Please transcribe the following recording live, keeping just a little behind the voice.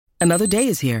Another day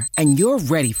is here, and you're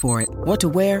ready for it. What to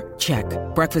wear? Check.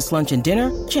 Breakfast, lunch, and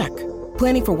dinner? Check.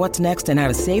 Planning for what's next and how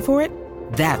to save for it?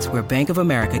 That's where Bank of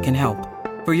America can help.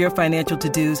 For your financial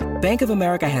to-dos, Bank of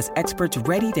America has experts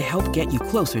ready to help get you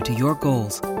closer to your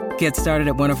goals. Get started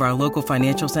at one of our local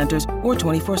financial centers or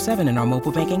 24/7 in our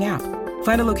mobile banking app.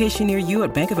 Find a location near you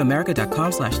at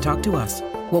bankofamerica.com/talktous.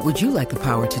 What would you like the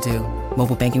power to do?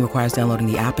 Mobile banking requires downloading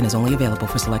the app and is only available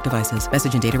for select devices.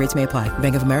 Message and data rates may apply.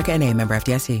 Bank of America N.A., member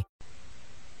FDIC.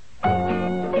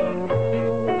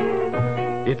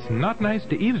 It's not nice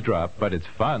to eavesdrop, but it's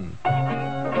fun.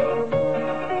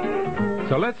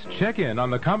 So let's check in on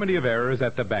the comedy of errors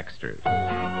at the Baxters.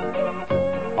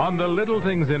 On the little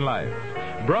things in life,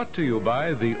 brought to you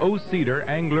by the O-Cedar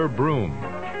Angler Broom.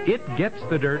 It gets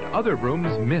the dirt other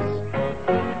brooms miss.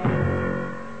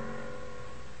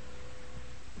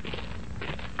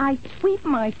 I sweep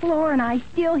my floor and I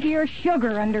still hear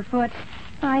sugar underfoot.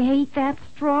 I hate that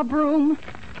straw broom.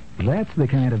 That's the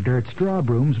kind of dirt straw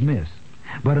brooms miss.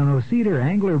 But an O-Cedar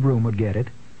Angler Broom would get it.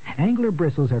 Angler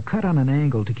bristles are cut on an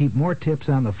angle to keep more tips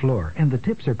on the floor, and the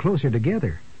tips are closer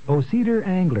together. O-Cedar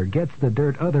Angler gets the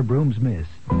dirt other brooms miss.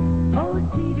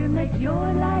 O-Cedar makes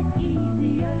your life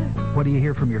easier. What do you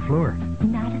hear from your floor?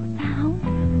 Not a sound.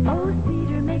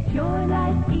 O-Cedar makes your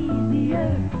life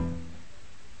easier.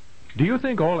 Do you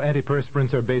think all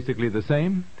antiperspirants are basically the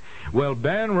same? Well,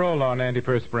 Ban Roll-On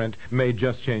antiperspirant may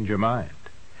just change your mind.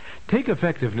 Take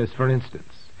effectiveness, for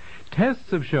instance.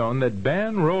 Tests have shown that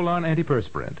Ban Roll-On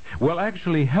antiperspirant will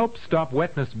actually help stop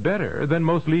wetness better than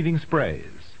most leading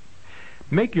sprays.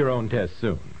 Make your own test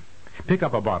soon. Pick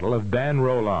up a bottle of Ban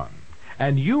Roll-On,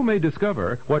 and you may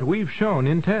discover what we've shown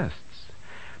in tests.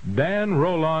 Ban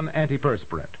Roll-On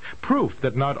antiperspirant, proof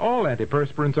that not all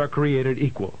antiperspirants are created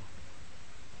equal.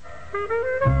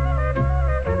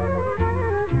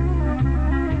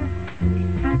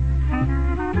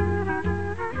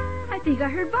 I think I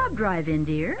heard Bob drive in,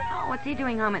 dear. Oh, what's he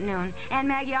doing home at noon? Aunt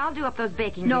Maggie, I'll do up those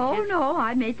baking No, dishes. no,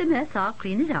 I made the mess. I'll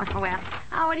clean it up. Oh, well.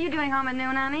 Oh, what are you doing home at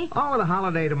noon, honey? Oh, with a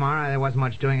holiday tomorrow, there wasn't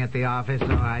much doing at the office,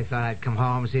 so I thought I'd come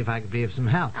home and see if I could be of some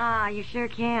help. Ah, you sure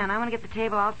can. I want to get the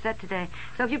table all set today.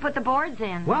 So if you put the boards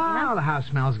in. Well, the house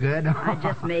smells good. I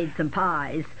just made some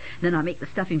pies. Then I'll make the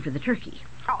stuffing for the turkey.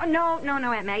 Oh, no,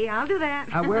 Aunt Maggie. I'll do that.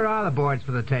 Where are the boards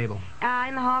for the table?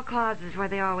 In the hall closets where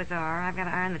they always are. I've got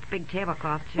to iron this big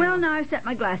tablecloth, too. Well, now I've set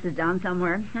my glasses down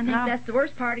somewhere. I think that's the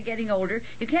worst part of getting older.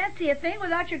 You can't see a thing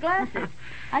without your glasses.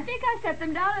 I think I set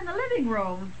them down in the living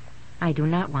room. I do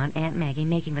not want Aunt Maggie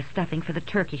making the stuffing for the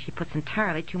turkey. She puts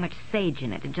entirely too much sage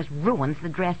in it. It just ruins the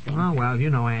dressing. Oh, well,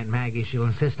 you know Aunt Maggie. She'll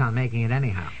insist on making it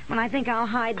anyhow. Well, I think I'll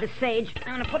hide the sage.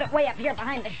 I'm going to put it way up here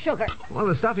behind the sugar. Well,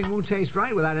 the stuffing won't taste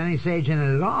right without any sage in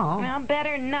it at all. Well,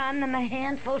 better none than the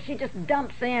handful she just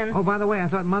dumps in. Oh, by the way, I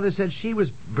thought Mother said she was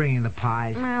bringing the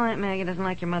pies. Well, Aunt Maggie doesn't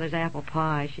like your mother's apple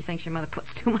pie. She thinks your mother puts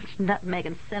too much nutmeg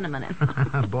and cinnamon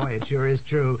in. Boy, it sure is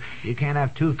true. You can't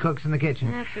have two cooks in the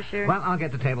kitchen. That's for sure. Well, I'll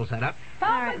get the table set up.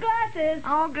 Found my glasses.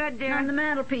 All good, dear. On the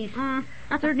mantelpiece. I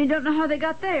certainly don't know how they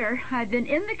got there. I've been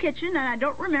in the kitchen, and I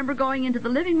don't remember going into the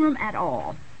living room at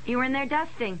all. You were in there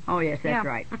dusting. Oh, yes, that's Yeah.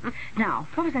 right. Now,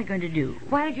 what was I going to do?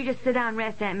 Why don't you just sit down and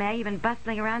rest, Aunt Maggie? You've been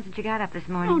bustling around since you got up this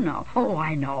morning. Oh, no. Oh,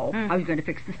 I know. I was going to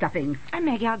fix the stuffing. Aunt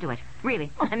Maggie, I'll do it. Really.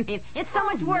 I mean, it's so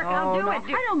much work. I'll do it.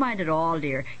 I don't mind at all,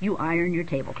 dear. You iron your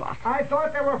tablecloth. I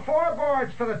thought there were 4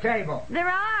 boards for the table. There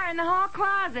are in the hall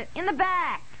closet, in the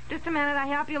back. Just a minute, I'll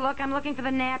help you look. I'm looking for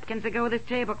the napkins that go with this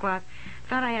tablecloth.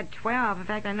 Thought I had 12. In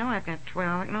fact, I know I've got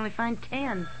 12. I can only find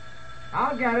 10.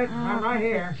 I'll get it. I'm right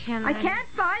here. I can't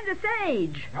find the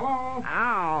sage. Hello?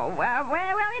 Oh, well,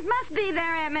 it must be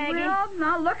there, Aunt Maggie. Well,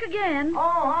 now look again.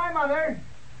 Oh, hi, Mother.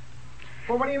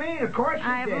 Well, what do you mean? Of course you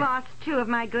I've did. lost 2 of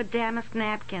my good damask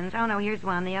napkins. Oh, no, here's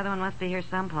one. The other one must be here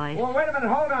someplace. Well, wait a minute.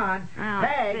 Hold on. Oh,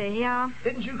 Peg, let's see, yeah?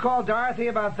 didn't you call Dorothy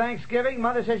about Thanksgiving?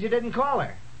 Mother says you didn't call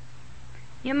her.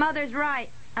 Your mother's right.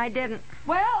 I didn't.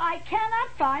 Well, I cannot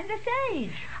find the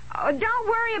sage. Oh, don't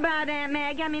worry about it, Aunt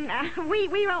Maggie. I mean,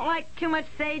 we don't like too much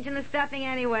sage in the stuffing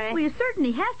anyway. Well, you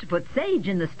certainly have to put sage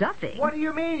in the stuffing. What do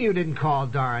you mean you didn't call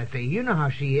Dorothy? You know how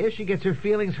she is. She gets her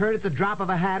feelings hurt at the drop of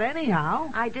a hat anyhow.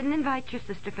 I didn't invite your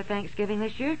sister for Thanksgiving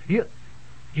this year. You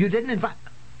didn't invite...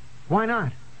 Why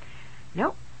not?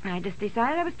 Nope. I just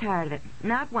decided I was tired of it.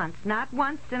 Not once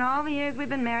in all the years we've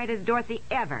been married has Dorothy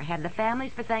ever had the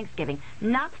families for Thanksgiving.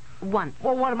 Not once.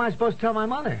 Well, what am I supposed to tell my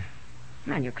mother?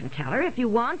 Well, you can tell her if you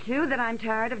want to that I'm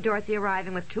tired of Dorothy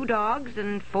arriving with 2 dogs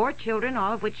and 4 children,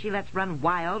 all of which she lets run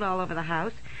wild all over the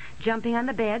house, jumping on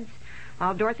the beds,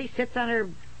 while Dorothy sits on her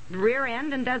rear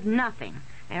end and does nothing.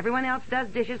 Everyone else does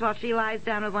dishes while she lies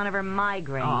down with one of her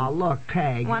migraines. Oh, look,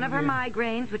 Peg. One of her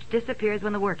migraines, which disappears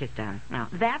when the work is done. Now,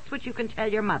 that's what you can tell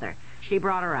your mother. She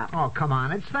brought her up. Oh, come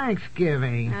on. It's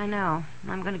Thanksgiving. I know.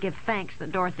 I'm going to give thanks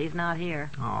that Dorothy's not here.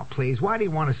 Oh, please. Why do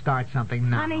you want to start something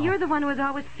now? Honey, you're the one who is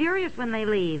always furious when they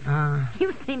leave.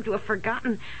 You seem to have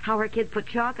forgotten how her kids put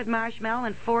chocolate marshmallow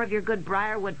in 4 of your good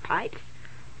briarwood pipes.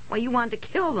 Well, you wanted to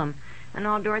kill them. And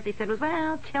all Dorothy said was,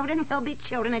 well, children will be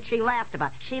children, and she laughed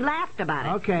about it. She laughed about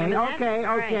it.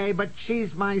 Okay, but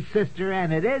she's my sister,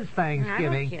 and it is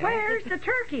Thanksgiving. Where's the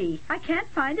turkey? I can't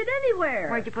find it anywhere.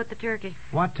 Where'd you put the turkey?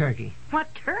 What turkey? What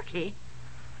turkey?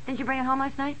 Didn't you bring it home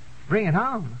last night? Bring it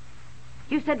home?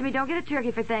 You said to me, don't get a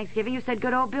turkey for Thanksgiving. You said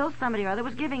good old Bill somebody or other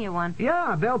was giving you one.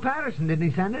 Yeah, Bill Patterson. Didn't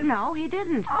he send it? No, he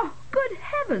didn't. Oh, good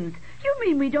heavens. You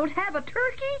mean we don't have a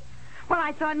turkey? Well,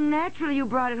 I thought naturally you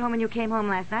brought it home when you came home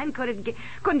last night and couldn't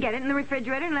get it in the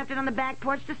refrigerator and left it on the back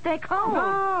porch to stay cold.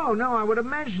 No, I would have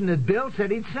mentioned it. Bill said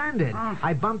he'd send it.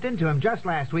 I bumped into him just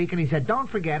last week, and he said, don't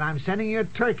forget, I'm sending you a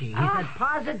turkey. He said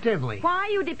positively. Why are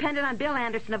you dependent on Bill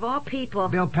Anderson, of all people?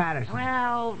 Bill Patterson.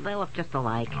 Well, they look just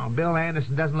alike. Oh, Bill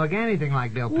Anderson doesn't look anything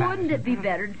like Bill Patterson. Wouldn't it be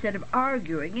better, instead of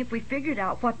arguing, if we figured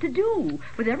out what to do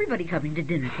with everybody coming to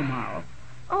dinner tomorrow?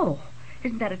 Oh,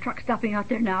 isn't that a truck stopping out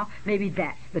there now? Maybe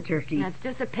that's the turkey. That's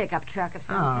just a pickup truck of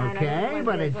some kind. Okay,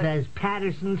 but it says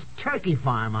Patterson's Turkey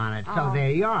Farm on it, so there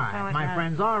you are. My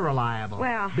friends are reliable.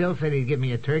 Well, Bill said he'd give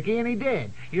me a turkey, and he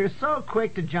did. You're so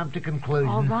quick to jump to conclusions.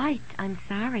 All right, I'm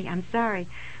sorry.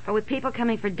 But with people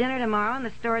coming for dinner tomorrow, and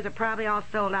the stores are probably all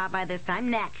sold out by this time,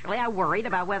 naturally, I worried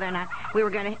about whether or not we were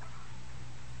going to...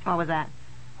 What was that?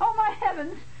 Oh, my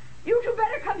heavens! You two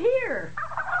better come here!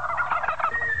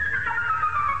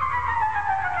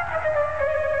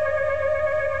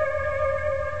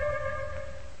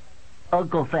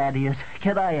 Uncle Thaddeus,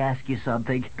 can I ask you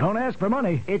something? Don't ask for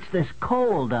money. It's this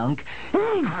cold, Unc.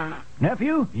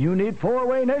 Nephew, you need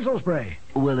 4-way nasal spray.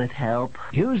 Will it help?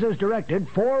 Use as directed,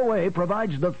 4-way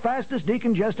provides the fastest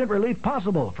decongestant relief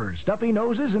possible for stuffy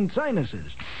noses and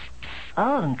sinuses.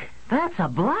 Unc, that's a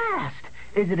blast.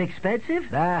 Is it expensive?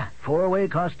 4-way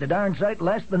costs a darn sight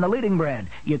less than the leading brand.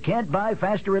 You can't buy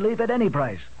faster relief at any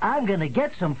price. I'm gonna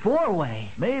get some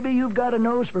 4-way. Maybe you've got a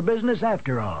nose for business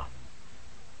after all.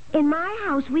 In my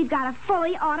house, we've got a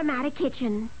fully automatic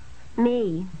kitchen.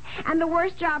 Me. And the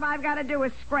worst job I've got to do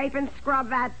is scrape and scrub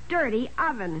that dirty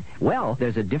oven. Well,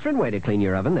 there's a different way to clean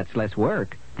your oven that's less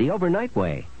work. The overnight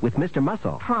way, with Mr.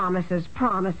 Muscle. Promises.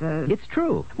 It's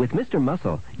true. With Mr.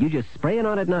 Muscle, you just spray it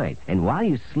on at night, and while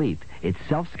you sleep, its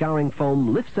self-scouring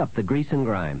foam lifts up the grease and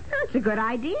grime. That's a good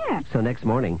idea. So next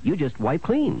morning, you just wipe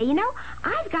clean. You know,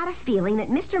 I've got a feeling that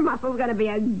Mr. Muscle's going to be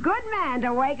a good man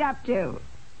to wake up to.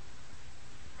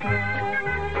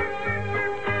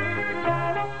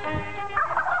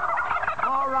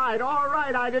 All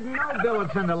right. I didn't know Bill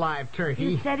would send a live turkey.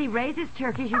 You said he raises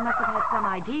turkeys. You must have had some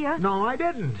idea. No, I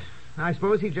didn't. I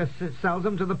suppose he just sells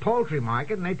them to the poultry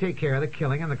market, and they take care of the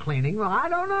killing and the cleaning. Well, I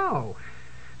don't know.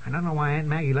 I don't know why Aunt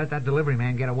Maggie let that delivery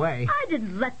man get away. I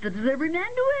didn't let the delivery man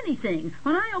do anything.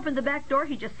 When I opened the back door,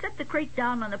 he just set the crate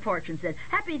down on the porch and said,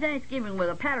 Happy Thanksgiving with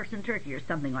a Patterson turkey or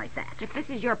something like that. If this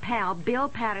is your pal, Bill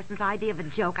Patterson's idea of a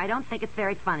joke, I don't think it's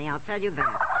very funny, I'll tell you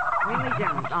that. Really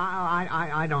don't.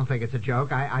 I don't think it's a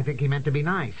joke. I think he meant to be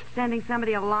nice. Sending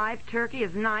somebody a live turkey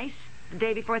is nice. The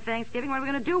day before Thanksgiving, what are we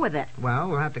going to do with it? Well,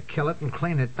 we'll have to kill it and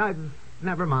clean it.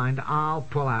 Never mind. I'll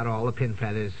pull out all the pin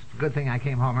feathers. Good thing I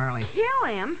came home early. Kill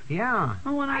him? Yeah.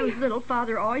 Well, when I was little,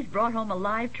 Father always brought home a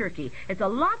live turkey. It's a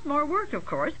lot more work, of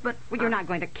course, but... Well, you're not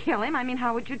going to kill him. I mean,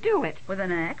 how would you do it? With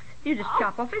an axe. You just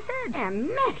chop off his head. And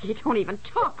Maggie, you don't even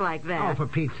talk like that. Oh, for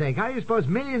Pete's sake. How do you suppose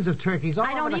millions of turkeys all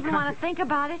I don't even want to think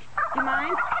about it. Do you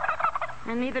mind?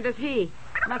 And neither does he.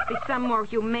 Must be some more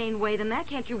humane way than that.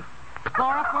 Can't you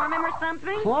chloroform him or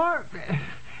something?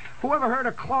 Whoever heard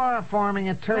of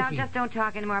chloroforming a turkey? Well, just don't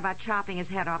talk anymore about chopping his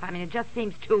head off. I mean, it just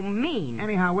seems too mean.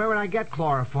 Anyhow, where would I get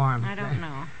chloroform? I don't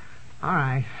know. All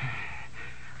right.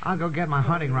 I'll go get my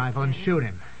hunting rifle and shoot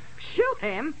him. Shoot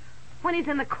him? When he's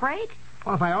in the crate?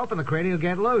 Well, if I open the crate, he'll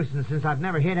get loose, and since I've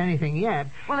never hit anything yet...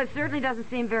 Well, it certainly doesn't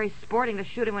seem very sporting to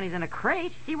shoot him when he's in a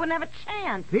crate. He wouldn't have a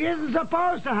chance. He isn't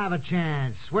supposed to have a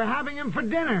chance. We're having him for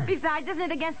dinner. Besides, isn't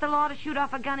it against the law to shoot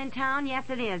off a gun in town? Yes,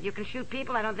 it is. You can shoot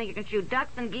people. I don't think you can shoot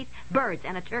ducks and geese. Birds.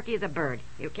 And a turkey is a bird.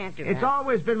 You can't do that. It's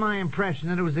always been my impression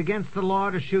that it was against the law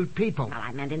to shoot people. Well,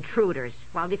 I meant intruders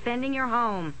while defending your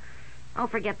home. Oh,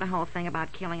 forget the whole thing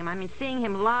about killing him. I mean, seeing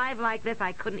him live like this,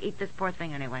 I couldn't eat this poor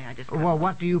thing anyway. I just couldn't. Well,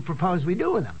 what do you propose we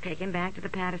do with him? Take him back to the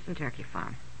Patterson Turkey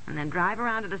Farm. And then drive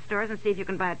around to the stores and see if you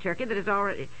can buy a turkey that is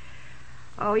already...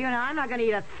 Oh, you know, I'm not going to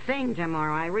eat a thing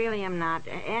tomorrow. I really am not.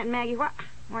 Aunt Maggie,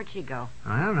 Where'd she go?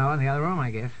 I don't know. In the other room, I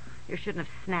guess. You shouldn't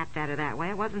have snapped at her that way.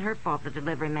 It wasn't her fault the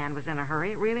delivery man was in a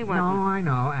hurry. It really wasn't. No, I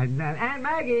know. And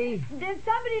Maggie! Did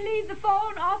somebody leave the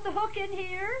phone off the hook in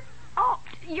here? Oh,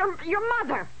 your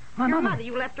mother. My your mother. mother.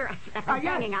 You left her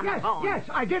hanging on the phone. Yes,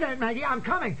 I did, Aunt Maggie. I'm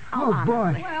coming. Oh,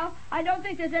 boy. Well, I don't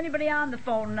think there's anybody on the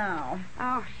phone now.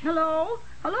 Oh, Hello?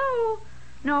 Hello?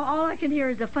 No, all I can hear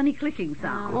is a funny clicking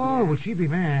sound. Oh, will she be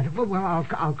mad? Well,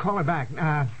 I'll call her back.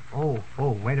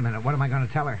 Wait a minute. What am I going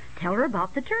to tell her? Tell her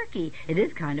about the turkey. It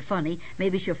is kind of funny.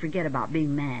 Maybe she'll forget about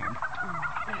being mad.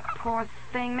 that poor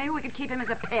thing. Maybe we could keep him as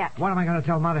a pet. What am I going to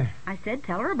tell Mother? I said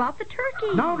tell her about the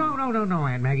turkey. No,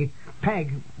 Aunt Maggie.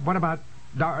 Peg, what about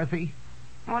Dorothy?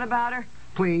 What about her?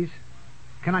 Please.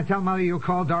 Can I tell Mother you'll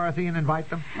call Dorothy and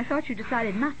invite them? I thought you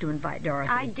decided not to invite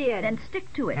Dorothy. I did. Then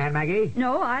stick to it. Aunt Maggie?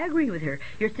 No, I agree with her.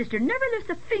 Your sister never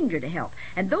lifts a finger to help.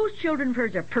 And those children of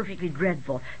hers are perfectly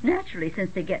dreadful. Naturally,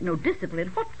 since they get no discipline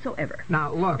whatsoever.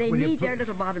 Now, look, They will you need pl- their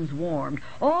little bottoms warmed.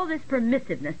 All this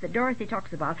permissiveness that Dorothy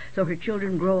talks about so her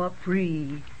children grow up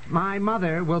free. My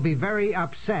mother will be very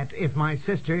upset if my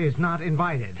sister is not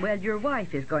invited. Well, your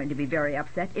wife is going to be very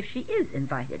upset if she is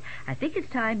invited. I think it's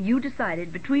time you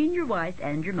decided between your wife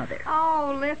and your mother.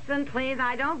 Oh, listen, please.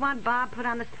 I don't want Bob put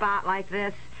on the spot like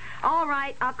this. All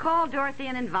right, I'll call Dorothy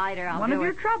and invite her. One of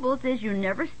your troubles is you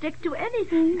never stick to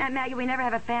anything. And Maggie, we never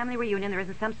have a family reunion. There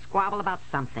isn't some squabble about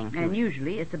something. And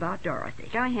usually it's about Dorothy.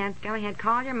 Go ahead.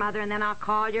 Call your mother, and then I'll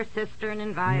call your sister and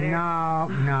invite her.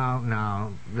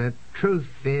 No. The truth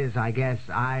is, I guess,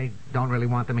 I don't really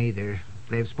want them either.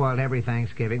 They've spoiled every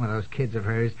Thanksgiving with those kids of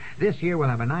hers. This year we'll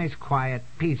have a nice, quiet,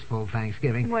 peaceful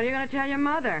Thanksgiving. What are you going to tell your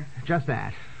mother? Just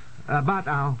that. But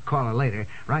I'll call her later.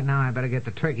 Right now I better get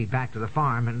the turkey back to the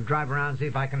farm and drive around and see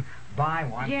if I can buy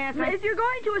one. Yes, If you're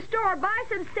going to a store, buy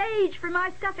some sage for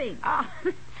my stuffing. Oh,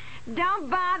 don't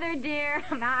bother, dear.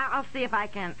 I'll see if I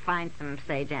can find some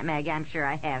sage, Aunt Maggie. I'm sure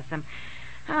I have some.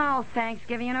 Oh,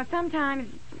 Thanksgiving. You know, sometimes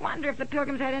I wonder if the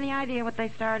Pilgrims had any idea what they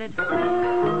started.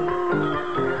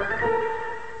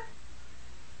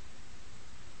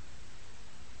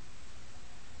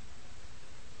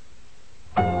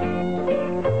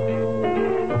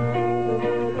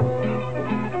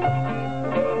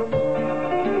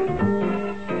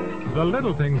 The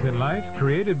Little Things in Life,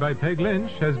 created by Peg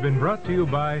Lynch, has been brought to you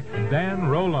by Dan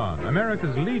Roll-On,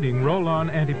 America's leading roll-on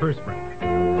antiperspirant.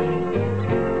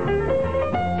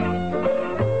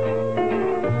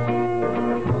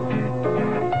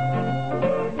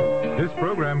 This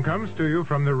program comes to you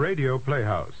from the Radio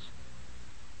Playhouse.